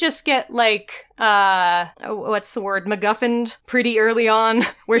does just get, like, what's the word? MacGuffined pretty early on,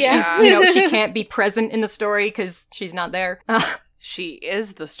 where she's, she can't be present in the story because she's not there. She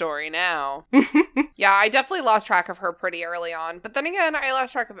is the story now. Yeah, I definitely lost track of her pretty early on. But then again, I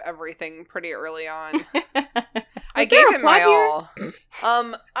lost track of everything pretty early on. I gave it my all.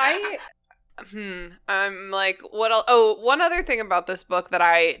 I'm like, what else? Oh, one other thing about this book that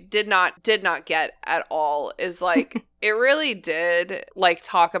I did not get at all is, like, it really did, like,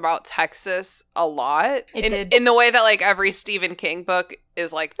 talk about Texas a lot. It did. In the way that, like, every Stephen King book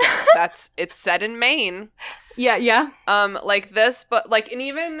is, like, it's set in Maine. Yeah. Like this, but, like, and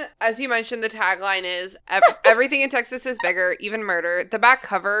even, as you mentioned, the tagline is, everything in Texas is bigger, even murder. The back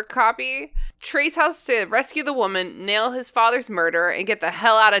cover copy, Trey's house to rescue the woman, nail his father's murderer, and get the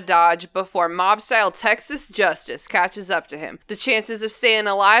hell out of Dodge before mob-style Texas justice catches up to him. The chances of staying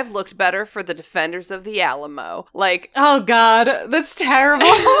alive looked better for the defenders of the Alamo. Like, oh god, that's terrible.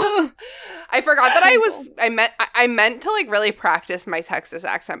 I forgot that I meant to, like, really practice my Texas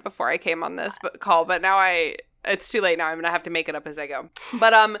accent before I came on this call, but now it's too late now. I'm gonna have to make it up as I go.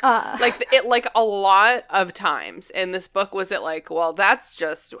 But like a lot of times in this book was it like, well, that's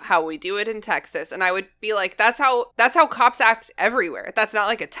just how we do it in Texas, and I would be like, that's how cops act everywhere. That's not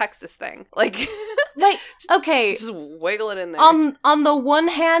like a Texas thing. Like, okay, just wiggle it in there. On the one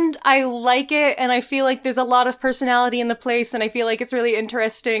hand, I like it, and I feel like there's a lot of personality in the place, and I feel like it's really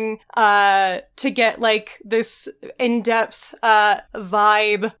interesting to get, like, this in-depth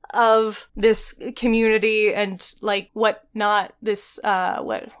vibe of this community and, like, whatnot, this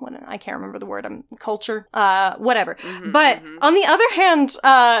what I can't remember the word, culture, whatever. But on the other hand,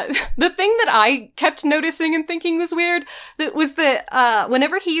 the thing that I kept noticing and thinking was weird was that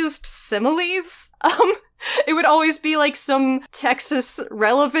whenever he used similes, it would always be, like, some Texas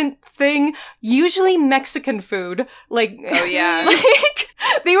relevant thing, usually Mexican food. Like, oh yeah, like,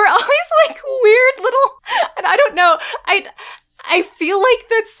 they were always, like, weird little, and I don't know, I feel like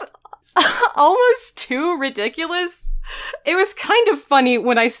that's almost too ridiculous. It was kind of funny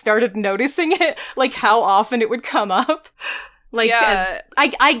when I started noticing it, like, how often it would come up. Like, yeah.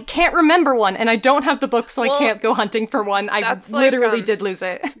 I can't remember one, and I don't have the book, so I can't go hunting for one. I literally did lose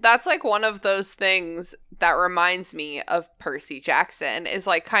it. That's, like, one of those things that reminds me of Percy Jackson, is,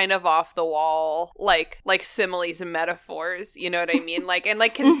 like, kind of off the wall, like similes and metaphors, you know what I mean? Like, and,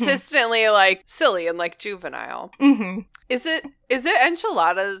 like, consistently, like, silly and, like, juvenile. Is it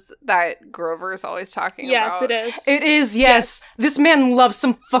enchiladas that Grover is always talking about? Yes, it is. It is, yes. This man loves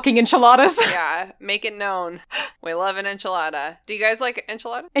some fucking enchiladas. Yeah, make it known. We love an enchilada. Do you guys like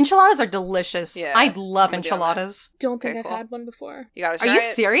enchiladas? Enchiladas are delicious. Yeah, I love enchiladas. Don't think Okay, I've had one before. You gotta try it. Are you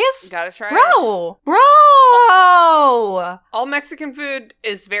serious? You gotta try it. Bro! All Mexican food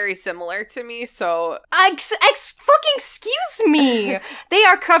is very similar to me, so... fucking excuse me! They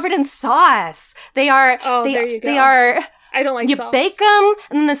are covered in sauce. They are... Oh, there you go. They are... I don't like you sauce. bake them,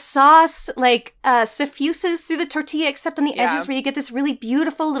 and then the sauce, like, suffuses through the tortilla, except on the edges where you get this really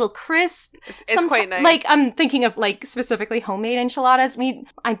beautiful little crisp. It's quite nice. Like, I'm thinking of, like, specifically homemade enchiladas.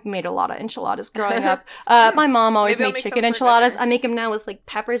 I made a lot of enchiladas growing up. My mom always made chicken enchiladas. I make them now with, like,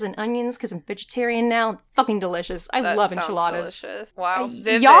 peppers and onions, because I'm vegetarian now. Fucking delicious. I love enchiladas. Delicious. Wow.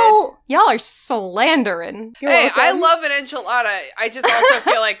 Vivid. Y'all are slandering. Hey, I love an enchilada. I just also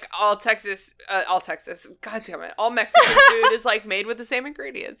feel like all Texas, God damn it, all Mexican food is, like, made with the same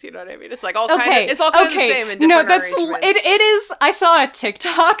ingredients. You know what I mean? It's like all kind of the same in different arrangements. It is. I saw a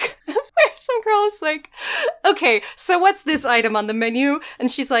TikTok where some girl is like, okay, so what's this item on the menu?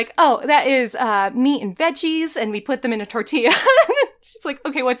 And she's like, oh, that is meat and veggies, and we put them in a tortilla. She's like,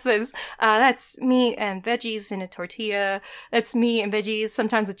 okay, what's this? That's meat and veggies in a tortilla. That's meat and veggies,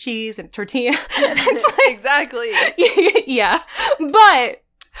 sometimes with cheese and tortilla. It's like, exactly. Yeah, but.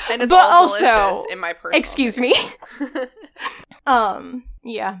 And it's all also, in my personal excuse me.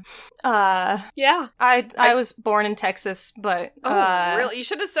 Yeah. Yeah. I was born in Texas, but really? You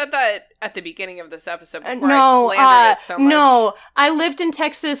should have said that at the beginning of this episode before I slandered it so much. No, I lived in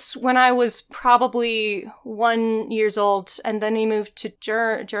Texas when I was probably 1 year old, and then we moved to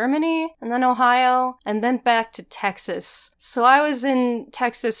Germany, and then Ohio, and then back to Texas. So I was in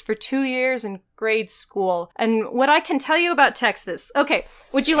Texas for 2 years and grade school. And what I can tell you about Texas. Okay,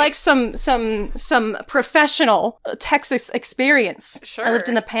 would you like some professional Texas experience? Sure. I lived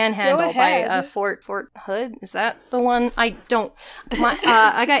in the Panhandle by Fort Hood. Is that the one? I don't.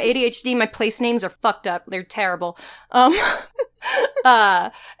 I got ADHD. My place names are fucked up. They're terrible.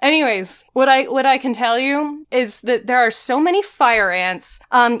 Anyways, what I can tell you is that there are so many fire ants.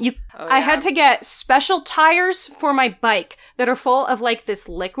 I had to get special tires for my bike that are full of like this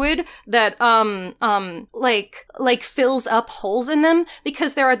liquid that like fills up holes in them,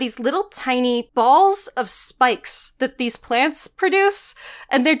 because there are these little tiny balls of spikes that these plants produce,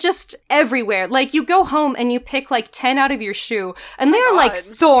 and they're just everywhere. Like, you go home and you pick like 10 out of your shoe, and they're like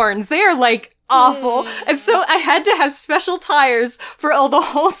thorns. They are like awful. And so I had to have special tires for all the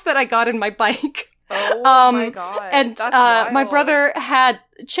holes that I got in my bike. Oh my god. And my brother had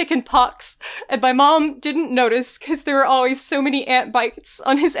chicken pox, and my mom didn't notice because there were always so many ant bites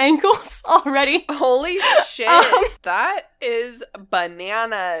on his ankles already. Holy shit. That is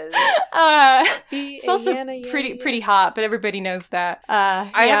bananas. It's also pretty hot, but everybody knows that.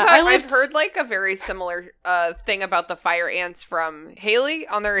 I've heard like a very similar thing about the fire ants from Haley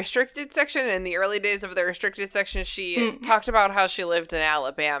on the restricted section. In the early days of the restricted section, she talked about how she lived in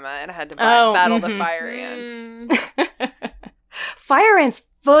Alabama and had to battle the fire ants. Fire ants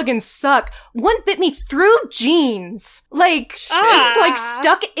fucking suck. One bit me through jeans. Like, just like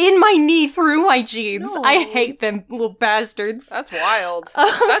stuck in my knee through my jeans. No. I hate them little bastards. That's wild.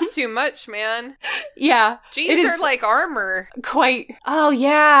 That's too much, man. Yeah. Jeans are like armor. Quite. Oh,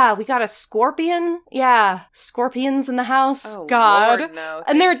 yeah. We got a scorpion. Yeah. Scorpions in the house. Oh, God. Lord, no.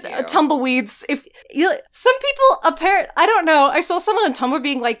 And they're tumbleweeds. Some people, I don't know. I saw someone on Tumblr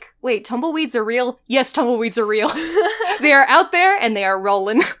being like, wait, tumbleweeds are real? Yes, tumbleweeds are real. They are out there and they are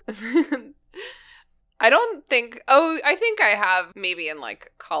rolling. I think I have maybe in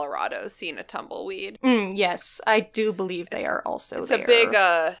like Colorado seen a tumbleweed. Yes, I do believe they are also there.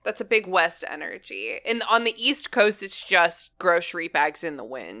 That's a big West energy. And on the East Coast, it's just grocery bags in the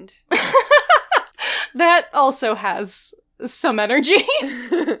wind. That also has some energy.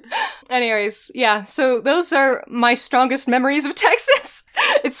 Anyways, yeah, so those are my strongest memories of Texas.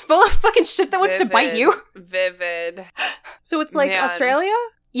 It's full of fucking shit that wants to bite you. Vivid. So it's like Australia?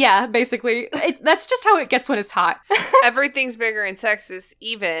 Yeah, basically. That's just how it gets when it's hot. Everything's bigger in Texas,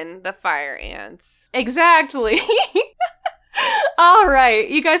 even the fire ants. Exactly. All right.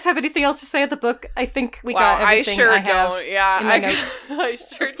 You guys have anything else to say at the book? I think we got everything I don't. Yeah, in my notes. I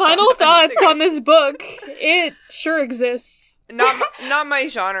sure Final thoughts on this book. It sure exists. Not my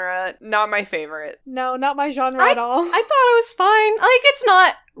genre. Not my favorite. No, not my genre at all. I thought it was fine. Like, it's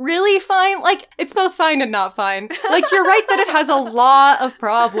not really fine. Like, it's both fine and not fine. Like, you're right that it has a lot of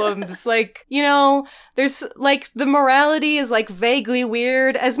problems. Like, you know, there's, like, the morality is, like, vaguely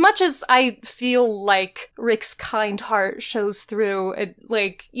weird. As much as I feel like Rick's kind heart shows through, it,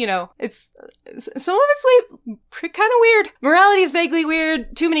 like, you know, it's, some of it's, like, kind of weird. Morality is vaguely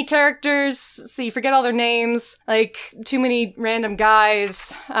weird. Too many characters, so you forget all their names. Like, too many random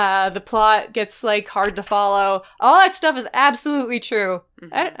guys. The plot gets, like, hard to follow. All that stuff is absolutely true.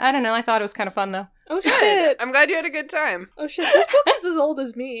 I don't know. I thought it was kind of fun, though. Oh, shit. I'm glad you had a good time. Oh, shit. This book is as old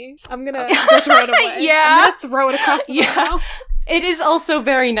as me. I'm gonna throw it away. Yeah. I'm gonna throw it across the room now. It is also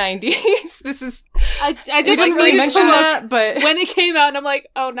very 90s. This is... I just didn't really mention that, but... When it came out, and I'm like,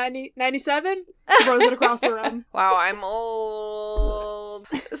 oh, 97? Throws it across the room. Wow, I'm old.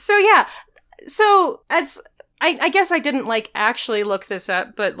 So, yeah. So, as... I guess I didn't, like, actually look this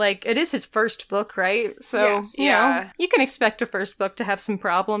up, but, like, it is his first book, right? So, yes. you know, you can expect a first book to have some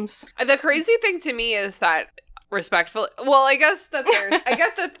problems. The crazy thing to me is that, respectfully, well, I guess that there's,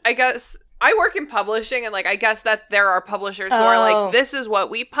 I guess I work in publishing, and, like, I guess that there are publishers who are like, this is what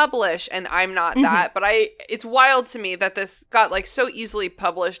we publish, and I'm not that, but it's wild to me that this got, like, so easily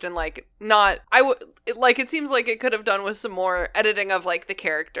published and, like, it seems like it could have done with some more editing of, like, the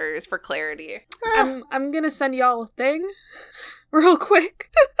characters for clarity. I'm gonna send y'all a thing real quick.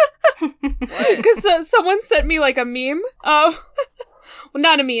 Because someone sent me, like, a meme of... well,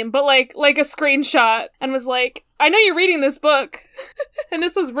 not a meme, but, like a screenshot, and was like, I know you're reading this book. And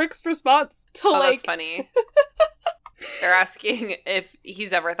this was Rick's response to, that's funny. They're asking if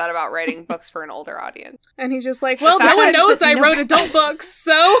he's ever thought about writing books for an older audience. And he's just like, well, no one knows I wrote adult books,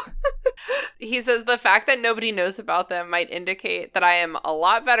 so... He says the fact that nobody knows about them might indicate that I am a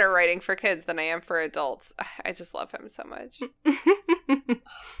lot better writing for kids than I am for adults. I just love him so much.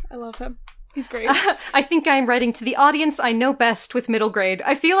 I love him. He's great. I think I'm writing to the audience I know best with middle grade.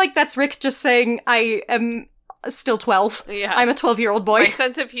 I feel like that's Rick just saying I am still 12. Yeah. I'm a 12-year-old boy. My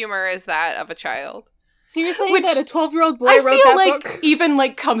sense of humor is that of a child. So you're saying that a 12-year-old boy wrote that like book? Even,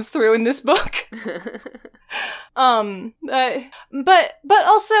 like, comes through in this book. But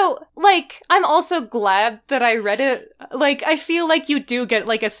also, like, I'm also glad that I read it. Like, I feel like you do get,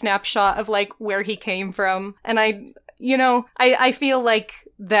 like, a snapshot of, like, where he came from. And I feel like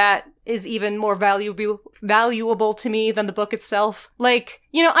that is even more valuable to me than the book itself. Like,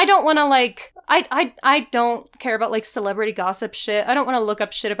 you know, I don't want to, like, I don't care about, like, celebrity gossip shit. I don't want to look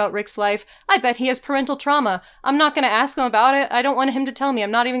up shit about Rick's life. I bet he has parental trauma. I'm not going to ask him about it. I don't want him to tell me.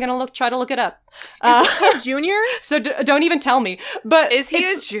 I'm not even going to try to look it up. Is he a junior? So don't even tell me. But is he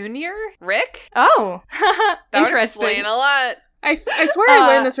a junior? Rick? Oh, that interesting. Would explain a lot. I swear I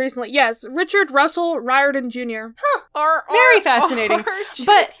learned this recently. Yes, Richard Russell Riordan Jr. Very fascinating.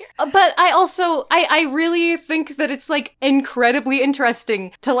 But I also, I really think that it's, like, incredibly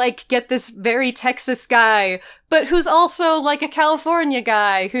interesting to, like, get this very Texas guy, but who's also, like, a California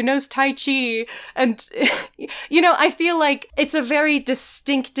guy who knows Tai Chi. And, you know, I feel like it's a very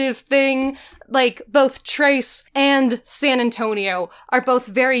distinctive thing. Like, both Trace and San Antonio are both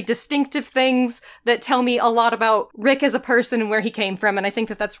very distinctive things that tell me a lot about Rick as a person and where he came from, and I think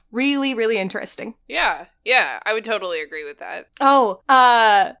that that's really, really interesting. Yeah, I would totally agree with that. Oh,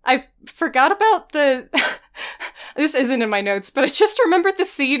 I forgot about the... This isn't in my notes, but I just remembered the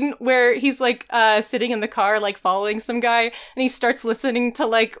scene where he's, like, sitting in the car, like, following some guy, and he starts listening to,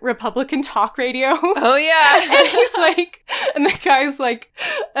 like, Republican talk radio. Oh, yeah. And he's like, and the guy's like,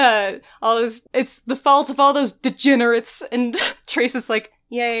 it's the fault of all those degenerates, and Trace is like,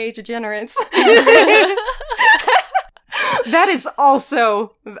 yay, degenerates. That is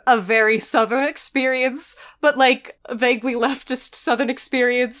also a very Southern experience, but, like, a vaguely leftist Southern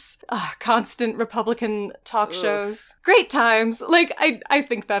experience. Constant Republican talk shows. Great times. Like, I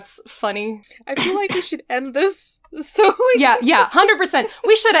think that's funny. I feel like we should end this. So yeah, 100%.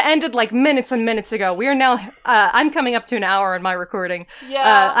 We should have ended, like, minutes and minutes ago. We are now, I'm coming up to an hour in my recording.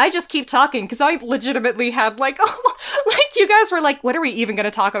 Yeah. I just keep talking, because I legitimately had, like, like, you guys were like, what are we even going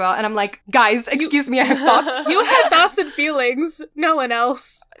to talk about? And I'm like, guys, excuse me, I have thoughts. You had thoughts and feelings. No one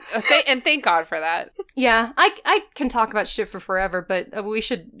else. And thank God for that. Yeah, I can talk about shit for forever, but we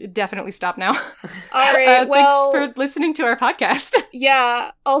should definitely stop now. All right, well... Thanks for listening to our podcast.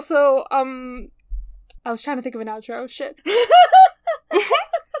 Yeah, also, I was trying to think of an outro. Shit.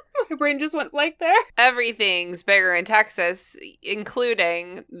 My brain just went blank there. Everything's bigger in Texas,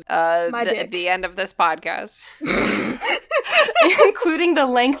 including the end of this podcast. Including the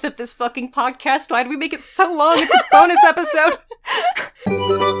length of this fucking podcast. Why did we make it so long? It's a bonus episode.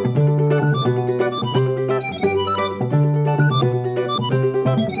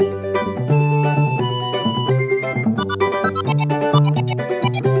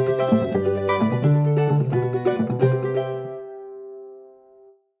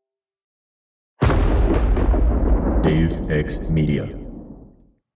 Dave X Media.